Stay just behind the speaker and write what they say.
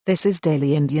This is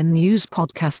Daily Indian News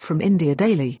Podcast from India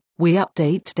Daily. We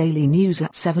update daily news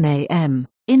at 7 a.m.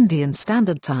 Indian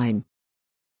Standard Time.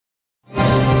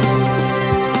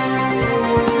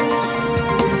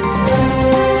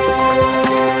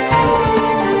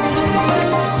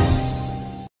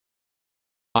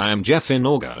 I am Jeff in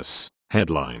August.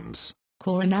 Headlines.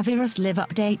 Coronavirus live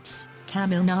updates.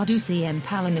 Tamil Nadu CM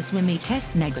Palaniswamy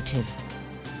test negative.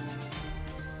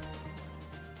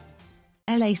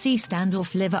 LAC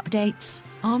standoff live updates.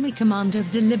 Army commanders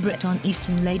deliberate on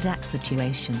Eastern Ladakh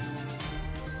situation.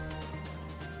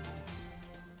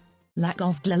 Lack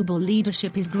of global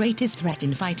leadership is greatest threat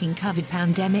in fighting COVID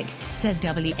pandemic, says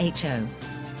WHO.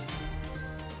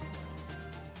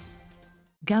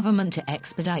 Government to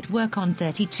expedite work on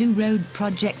 32 road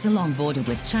projects along border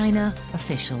with China,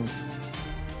 officials.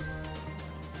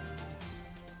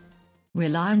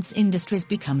 Reliance Industries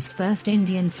becomes first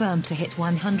Indian firm to hit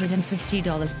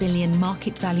 $150 billion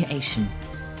market valuation.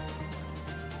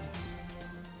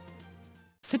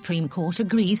 Supreme Court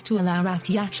agrees to allow Rath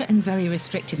Yatra in very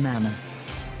restricted manner.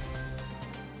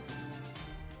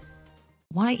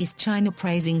 Why is China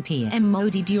praising PM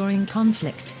Modi during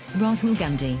conflict? Rahul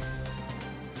Gandhi.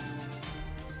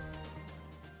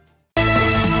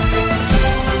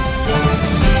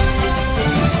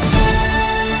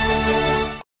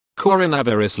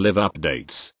 Coronavirus live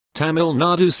updates. Tamil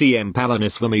Nadu CM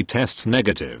Palaniswamy tests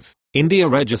negative. India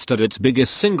registered its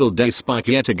biggest single-day spike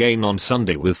yet again on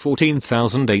Sunday with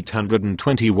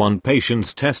 14,821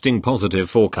 patients testing positive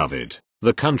for COVID.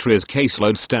 The country's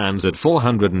caseload stands at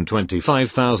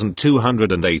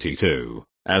 425,282.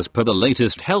 As per the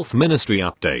latest Health Ministry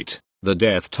update, the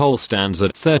death toll stands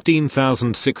at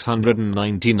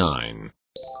 13,699.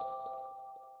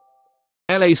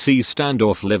 LAC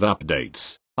standoff live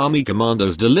updates. Army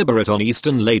commanders deliberate on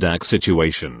Eastern Ladakh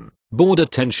situation. Border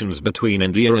tensions between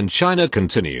India and China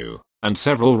continue, and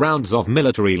several rounds of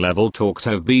military-level talks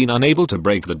have been unable to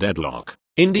break the deadlock.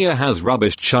 India has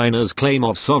rubbished China's claim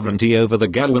of sovereignty over the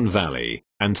Galwan Valley,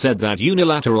 and said that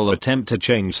unilateral attempt to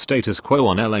change status quo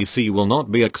on LAC will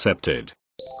not be accepted.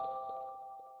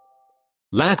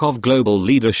 Lack of global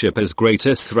leadership is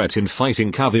greatest threat in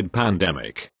fighting COVID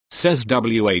pandemic, says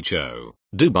WHO.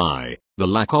 Dubai. The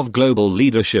lack of global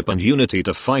leadership and unity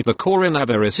to fight the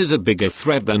coronavirus is a bigger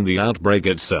threat than the outbreak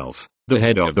itself, the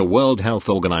head of the World Health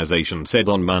Organization said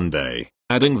on Monday,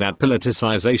 adding that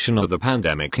politicization of the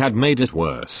pandemic had made it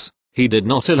worse. He did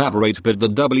not elaborate, but the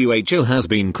WHO has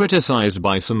been criticized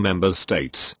by some member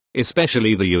states,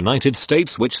 especially the United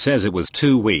States, which says it was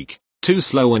too weak, too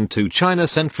slow and too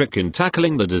China-centric in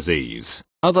tackling the disease.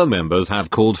 Other members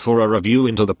have called for a review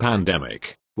into the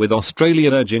pandemic, with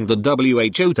Australia urging the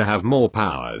WHO to have more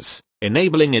powers,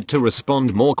 enabling it to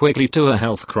respond more quickly to a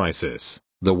health crisis.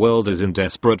 The world is in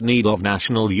desperate need of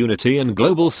national unity and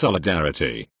global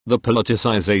solidarity. The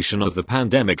politicization of the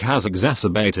pandemic has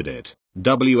exacerbated it.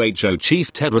 WHO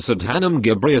Chief Tedros Adhanom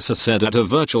Ghebreyesus said at a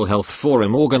virtual health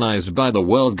forum organized by the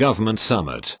World Government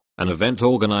Summit, an event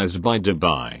organized by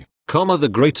Dubai, the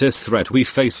greatest threat we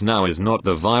face now is not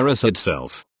the virus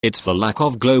itself. It's the lack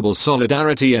of global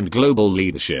solidarity and global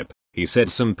leadership. He said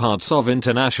some parts of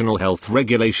international health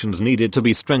regulations needed to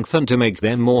be strengthened to make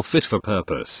them more fit for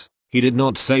purpose. He did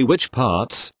not say which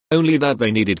parts, only that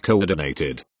they needed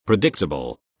coordinated,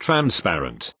 predictable,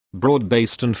 transparent,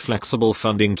 broad-based and flexible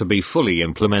funding to be fully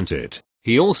implemented.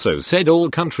 He also said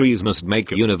all countries must make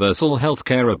universal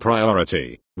healthcare a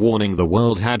priority, warning the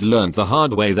world had learned the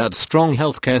hard way that strong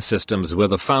healthcare systems were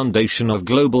the foundation of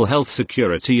global health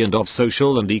security and of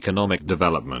social and economic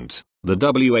development. The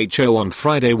WHO on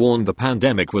Friday warned the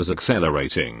pandemic was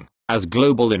accelerating, as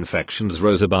global infections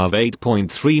rose above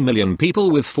 8.3 million people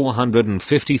with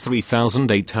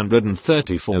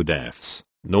 453,834 deaths.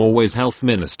 Norway's health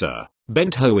minister,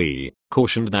 Bent Høie,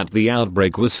 cautioned that the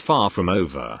outbreak was far from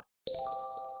over.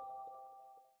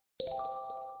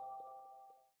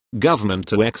 Government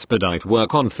to expedite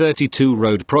work on 32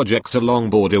 road projects along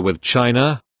border with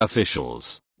China,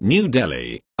 officials. New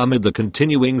Delhi. Amid the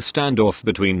continuing standoff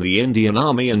between the Indian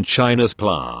Army and China's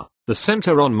PLA, the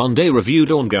centre on Monday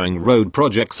reviewed ongoing road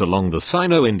projects along the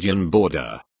Sino-Indian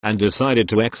border, and decided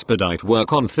to expedite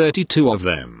work on 32 of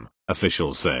them,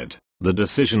 officials said. The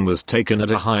decision was taken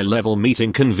at a high-level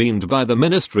meeting convened by the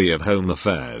Ministry of Home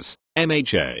Affairs,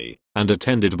 MHA, and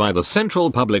attended by the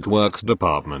Central Public Works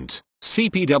Department,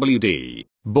 CPWD,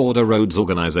 Border Roads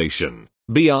Organization,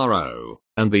 BRO,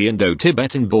 and the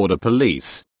Indo-Tibetan Border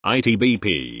Police,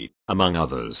 ITBP, among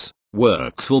others.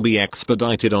 Works will be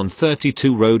expedited on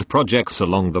 32 road projects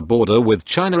along the border with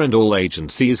China, and all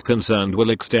agencies concerned will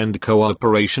extend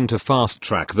cooperation to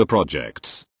fast-track the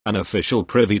projects. An official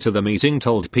privy to the meeting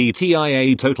told PTI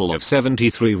a total of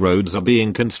 73 roads are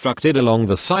being constructed along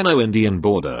the Sino-Indian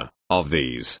border. Of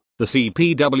these, the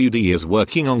CPWD is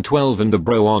working on 12 and the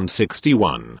BRO on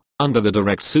 61, under the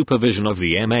direct supervision of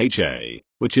the MHA,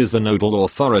 which is the nodal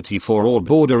authority for all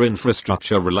border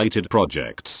infrastructure-related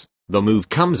projects. The move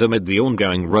comes amid the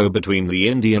ongoing row between the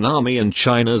Indian Army and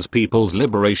China's People's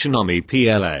Liberation Army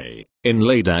 (PLA) in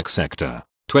Ladakh sector.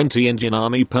 20 Indian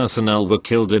Army personnel were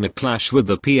killed in a clash with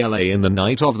the PLA in the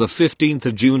night of the 15th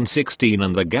of June 16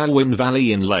 in the Galwan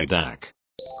Valley in Ladakh.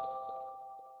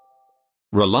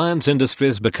 Reliance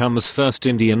Industries becomes first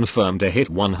Indian firm to hit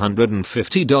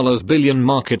 $150 billion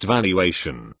market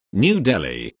valuation. New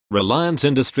Delhi, Reliance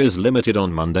Industries Limited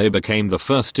on Monday became the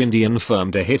first Indian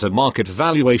firm to hit a market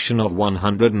valuation of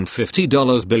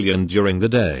 $150 billion during the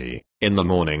day. In the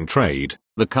morning trade,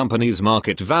 the company's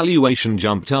market valuation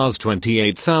jumped Rs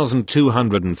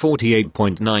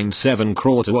 28,248.97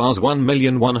 crore to Rs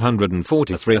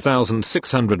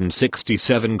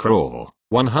 1,143,667 crore,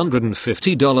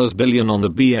 $150 billion on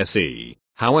the BSE.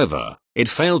 However, it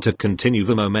failed to continue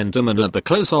the momentum, and at the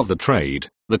close of the trade,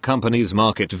 the company's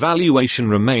market valuation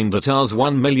remained at Rs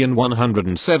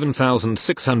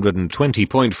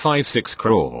 1,107,620.56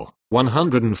 crore,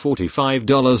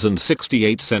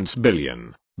 $145.68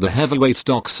 billion. The heavyweight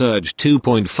stock surged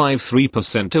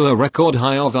 2.53% to a record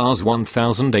high of Rs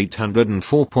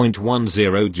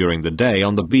 1,804.10 during the day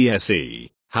on the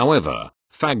BSE. However,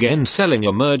 Fag selling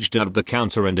emerged at the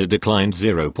counter and it declined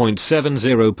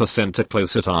 0.70% to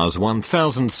close at Rs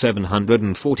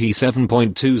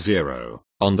 1,747.20.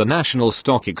 On the National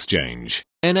Stock Exchange,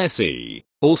 NSE,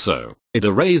 also, it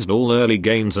erased all early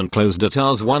gains and closed at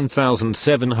Rs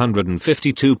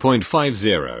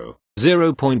 1,752.50.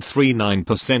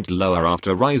 0.39% lower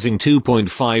after rising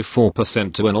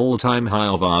 2.54% to an all-time high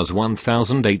of Rs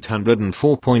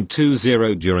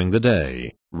 1,804.20 during the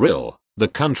day. RIL, the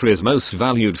country's most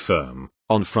valued firm,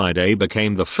 on Friday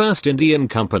became the first Indian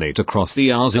company to cross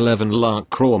the Rs 11 lakh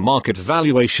crore market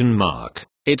valuation mark.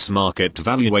 Its market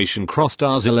valuation crossed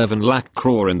Rs 11 lakh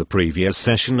crore in the previous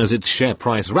session as its share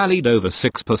price rallied over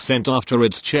 6% after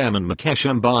its chairman Mukesh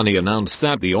Ambani announced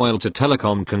that the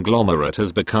oil-to-telecom conglomerate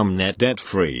has become net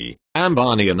debt-free.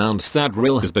 Ambani announced that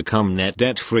RIL has become net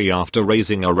debt-free after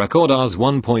raising a record Rs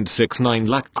 1.69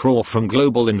 lakh crore from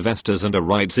global investors and a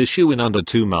rights issue in under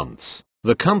 2 months.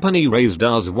 The company raised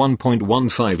Rs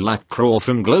 1.15 lakh crore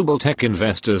from global tech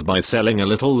investors by selling a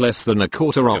little less than a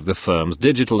quarter of the firm's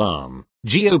digital arm,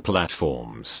 Jio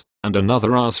Platforms, and another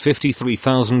Rs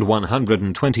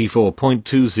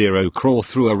 53,124.20 crore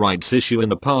through a rights issue in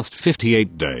the past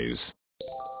 58 days.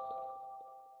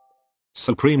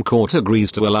 Supreme Court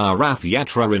agrees to allow Rath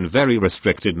Yatra in very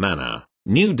restricted manner.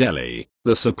 New Delhi,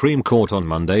 the Supreme Court on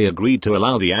Monday agreed to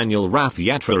allow the annual Rath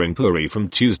Yatra in Puri from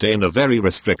Tuesday in a very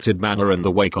restricted manner in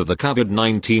the wake of the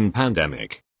COVID-19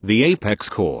 pandemic. The Apex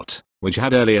Court, which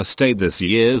had earlier stayed this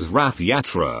year's Rath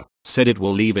Yatra, said it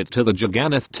will leave it to the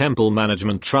Jagannath Temple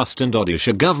Management Trust and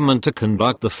Odisha government to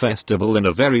conduct the festival in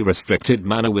a very restricted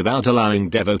manner without allowing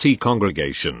devotee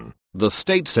congregation. The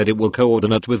state said it will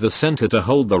coordinate with the centre to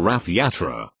hold the Rath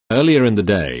Yatra. Earlier in the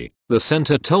day, the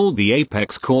centre told the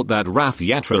Apex Court that Rath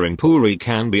Yatra in Puri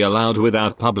can be allowed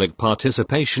without public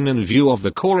participation in view of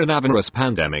the coronavirus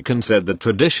pandemic and said the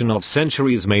tradition of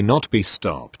centuries may not be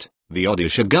stopped. The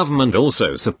Odisha government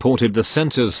also supported the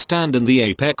centre's stand in the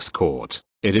Apex Court.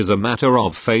 It is a matter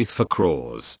of faith for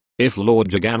crores. If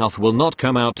Lord Jagannath will not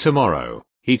come out tomorrow,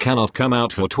 he cannot come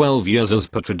out for 12 years as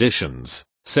per traditions,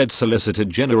 said Solicitor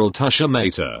General Tushar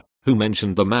Mehta, who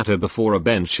mentioned the matter before a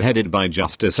bench headed by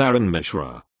Justice Arun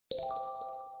Mishra.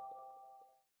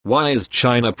 Why is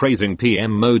China praising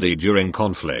PM Modi during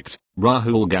conflict?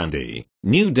 Rahul Gandhi,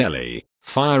 New Delhi,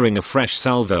 firing a fresh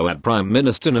salvo at Prime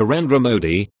Minister Narendra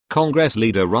Modi. Congress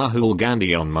leader Rahul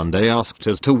Gandhi on Monday asked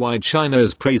as to why China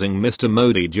is praising Mr.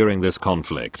 Modi during this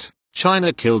conflict.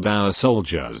 China killed our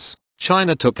soldiers.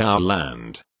 China took our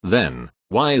land. Then,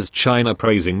 why is China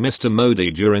praising Mr.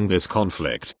 Modi during this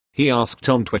conflict? He asked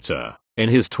on Twitter. In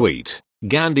his tweet,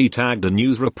 Gandhi tagged a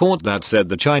news report that said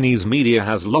the Chinese media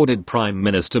has lauded Prime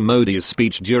Minister Modi's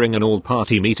speech during an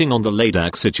all-party meeting on the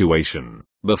Ladakh situation.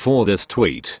 Before this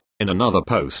tweet, in another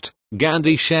post,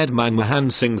 Gandhi shared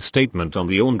Manmohan Singh's statement on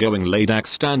the ongoing Ladakh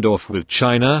standoff with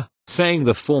China, saying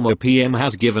the former PM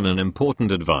has given an important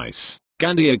advice.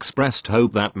 Gandhi expressed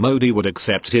hope that Modi would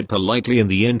accept it politely in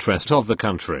the interest of the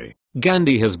country.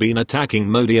 Gandhi has been attacking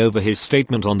Modi over his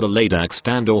statement on the Ladakh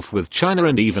standoff with China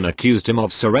and even accused him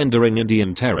of surrendering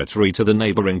Indian territory to the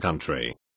neighboring country.